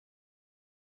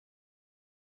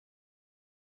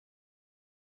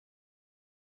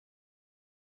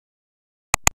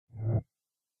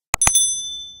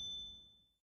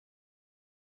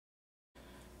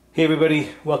Hey everybody,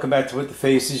 welcome back to With the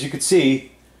Face. As you can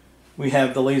see, we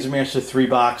have the LaserMaster 3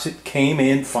 box. It came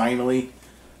in finally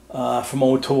from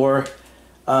Otor.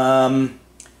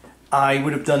 I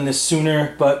would have done this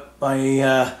sooner, but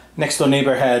my next door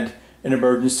neighbor had an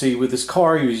emergency with his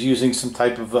car. He was using some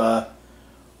type of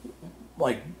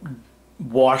like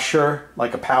washer,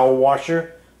 like a power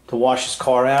washer, to wash his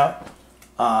car out.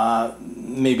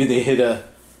 Maybe they hit a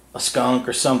skunk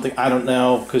or something. I don't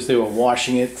know, because they were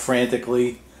washing it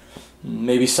frantically.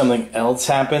 Maybe something else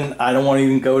happened. I don't want to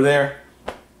even go there.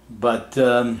 But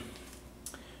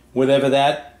whatever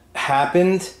that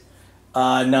happened,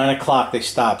 9 o'clock they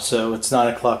stopped. So it's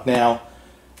 9 o'clock now.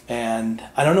 And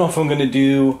I don't know if I'm going to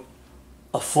do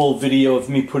a full video of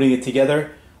me putting it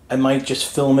together. I might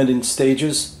just film it in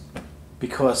stages.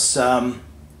 Because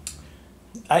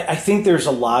I think there's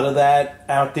a lot of that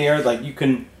out there. Like you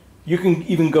can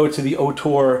even go to the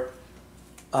Otor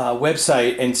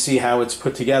website and see how it's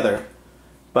put together.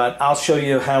 But I'll show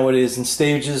you how it is in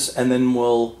stages, and then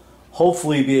we'll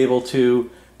hopefully be able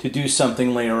to do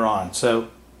something later on. So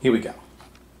here we go.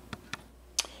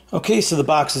 Okay, so the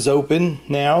box is open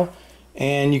now,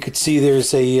 and you can see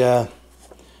there's a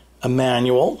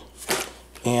manual,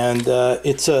 and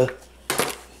it's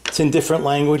in different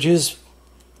languages,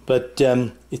 but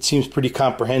it seems pretty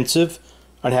comprehensive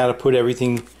on how to put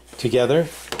everything together.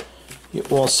 You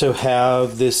also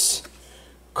have this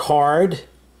card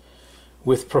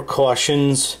with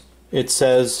precautions. It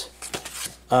says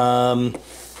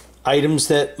items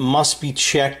that must be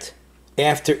checked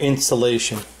after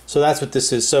installation. So that's what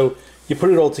this is. So you put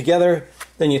it all together,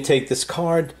 then you take this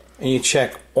card and you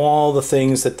check all the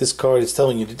things that this card is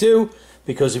telling you to do,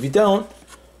 because if you don't,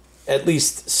 at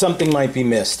least something might be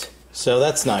missed. So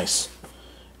that's nice.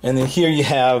 And then here you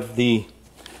have the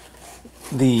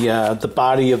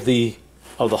body of the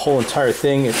whole entire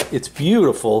thing. It's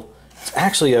beautiful. It's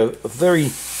actually a very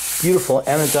beautiful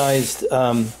anodized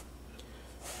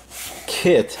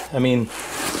kit. I mean,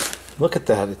 look at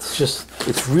that.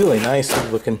 It's really nice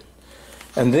looking.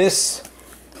 And this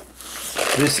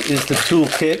is the tool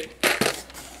kit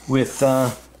with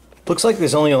looks like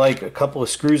there's only like a couple of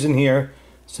screws in here,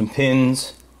 some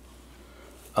pins.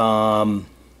 Doesn't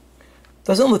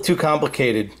look too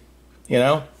complicated, you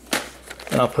know.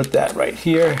 And I'll put that right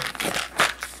here. In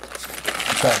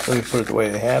fact, let me put it the way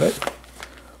they had it.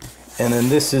 And then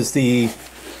this is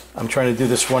I'm trying to do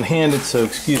this one-handed, so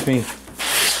excuse me.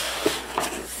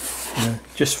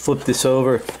 Just flip this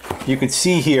over. You can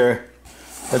see here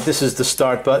that this is the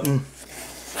start button.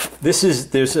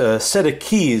 There's a set of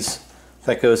keys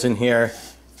that goes in here,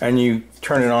 and you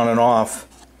turn it on and off.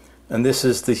 And this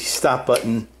is the stop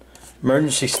button,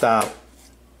 emergency stop,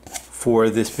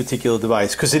 for this particular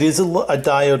device, because it is a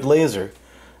diode laser.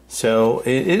 So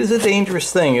it is a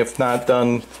dangerous thing if not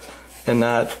done, and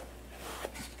not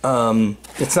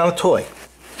it's not a toy,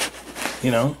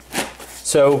 you know.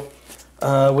 So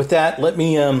with that, let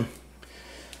me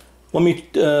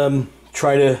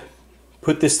try to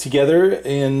put this together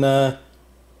in a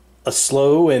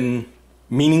slow and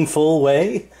meaningful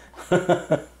way,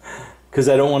 because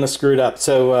I don't want to screw it up.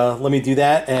 So let me do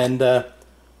that, and the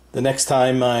next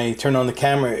time I turn on the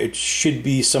camera, it should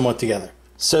be somewhat together.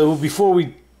 So before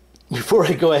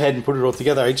I go ahead and put it all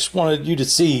together, I just wanted you to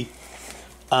see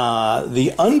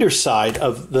the underside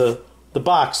of the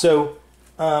box. So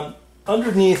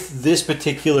underneath this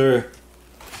particular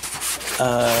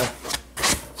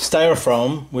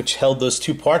styrofoam, which held those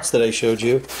two parts that I showed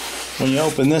you, when you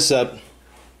open this up,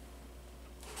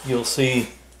 you'll see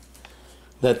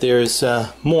that there's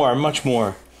much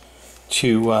more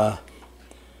to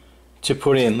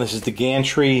put in. This is the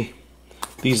gantry.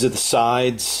 These are the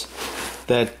sides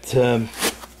that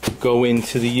go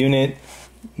into the unit,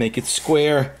 make it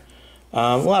square.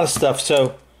 A lot of stuff.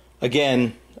 So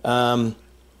again, I'm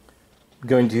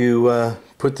going to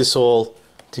put this all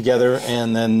together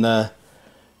and then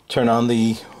turn on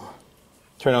the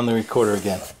recorder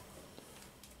again.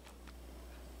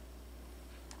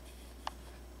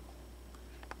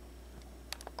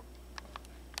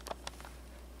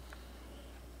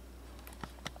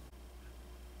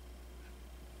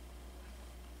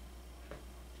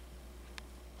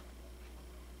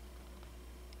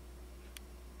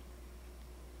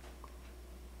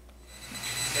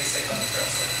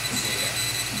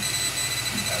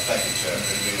 Thank you, Jeff.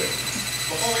 Good to be with you.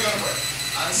 Before we go to break,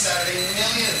 on Saturday,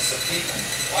 millions of people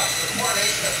watched the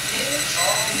coronation of King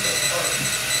Charles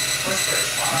III, first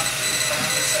British monarch to be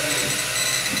crowned in 78.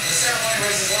 The ceremony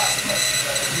raises lots of questions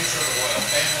about the future of the royal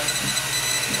family,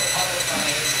 the republic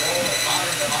finding its role in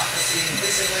modern democracy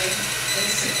increasingly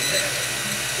insignificant.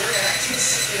 During a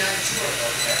 1969 tour of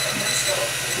North America, Prince Philip,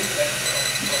 the Duke of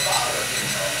Edinburgh, the father of King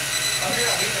Charles, appeared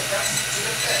on meet the press to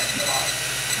defend the monarch.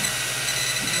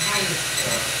 Your Highness,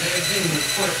 there have been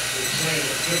reports that say that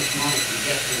the British monarchy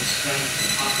gets its strength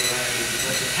and popularity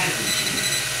because it hasn't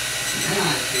changed. And then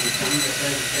I've seen some that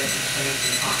says it gets its strength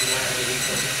and popularity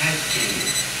because it has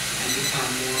changed and become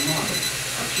more modern.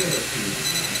 What's your opinion on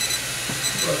that?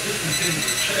 Well, different things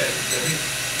have changed. I think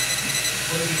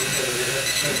some people say that it has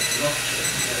the strength and not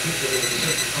changed. I think there was a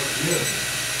certain continuity.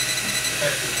 The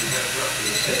fact that we have roughly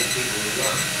the same people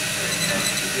around at the same time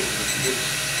to deal with this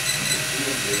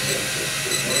gives me a sense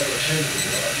that whatever changes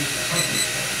there are, at least the company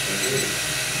has to really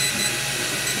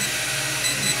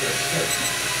great strength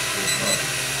to the problem.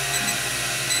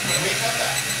 When we come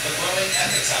back, the growing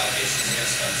ethics allegations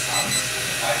against Prince Thomas,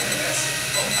 the fight against